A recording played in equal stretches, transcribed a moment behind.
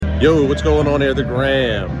Yo, what's going on there? The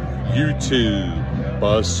Gram, YouTube,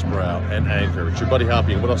 Buzzsprout, and Anchor. It's your buddy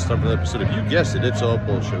Hoppy, and what else is time for the episode? If you guessed it, it's all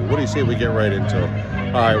bullshit. What do you say we get right into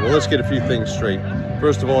it? All right, well, let's get a few things straight.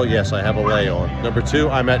 First of all, yes, I have a lay on. Number two,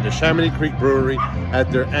 I'm at the Chamonix Creek Brewery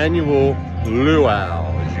at their annual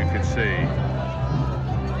Luau, as you can see.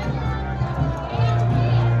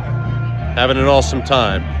 Having an awesome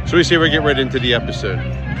time. So we say we get right into the episode.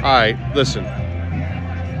 All right, listen.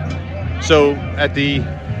 So at the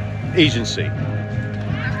agency,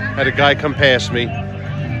 had a guy come past me,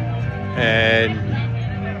 and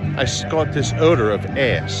I got this odor of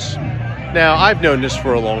ass. Now, I've known this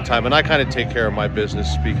for a long time, and I kind of take care of my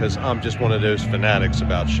business because I'm just one of those fanatics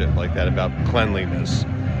about shit like that, about cleanliness.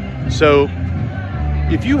 So,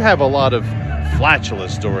 if you have a lot of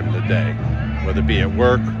flatulence during the day, whether it be at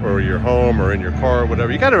work or your home or in your car or whatever,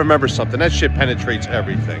 you got to remember something. That shit penetrates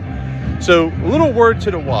everything. So, a little word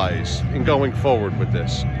to the wise in going forward with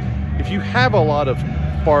this. If you have a lot of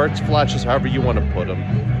farts, flatulence, however you want to put them,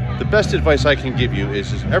 the best advice I can give you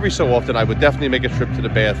is every so often I would definitely make a trip to the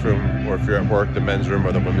bathroom, or if you're at work, the men's room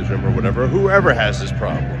or the women's room or whatever, whoever has this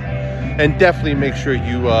problem. And definitely make sure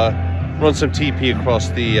you run some TP across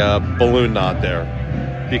the balloon knot there,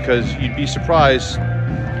 because you'd be surprised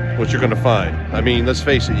what you're going to find. I mean, let's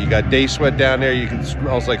face it, you got day sweat down there, it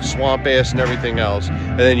smells like swamp ass and everything else,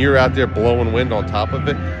 and then you're out there blowing wind on top of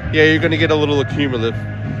it. Yeah, you're going to get a little accumulative,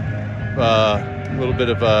 little bit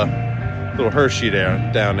of a little Hershey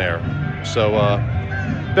down there. So,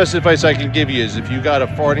 best advice I can give you is if you got a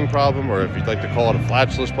farting problem, or if you'd like to call it a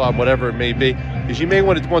flatulence problem, whatever it may be, is you may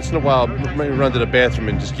want to once in a while maybe run to the bathroom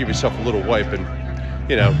and just give yourself a little wipe, and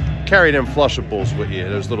carry them flushables with you,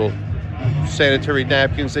 those little sanitary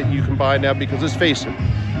napkins that you can buy now, because let's face it,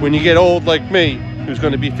 when you get old like me, who's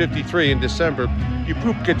going to be 53 in December, your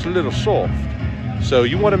poop gets a little soft. So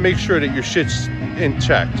you want to make sure that your shit's in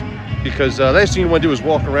check, because last thing you want to do is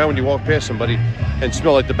walk around when you walk past somebody and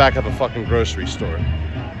smell like the back of a fucking grocery store.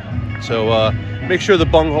 So make sure the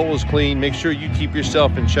bunghole is clean, make sure you keep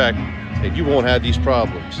yourself in check, and you won't have these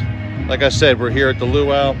problems. Like I said, we're here at the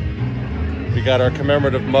Luau. We got our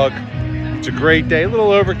commemorative mug. It's a great day, a little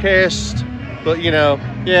overcast, but yeah,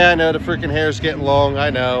 I know the freaking hair's getting long, I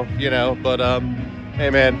know, but hey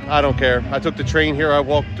man, I don't care. I took the train here, I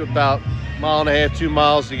walked about a mile and a half, 2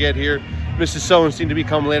 miles to get here. Mrs. Sowen seemed to be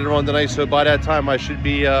coming later on tonight, so by that time I should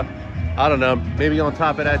be, I don't know, maybe on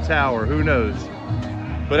top of that tower, who knows.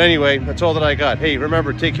 But anyway, that's all that I got. Hey,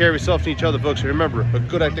 remember, take care of yourself and each other, folks, and remember, a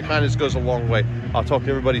good act of kindness goes a long way. I'll talk to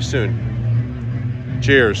everybody soon.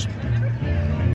 Cheers.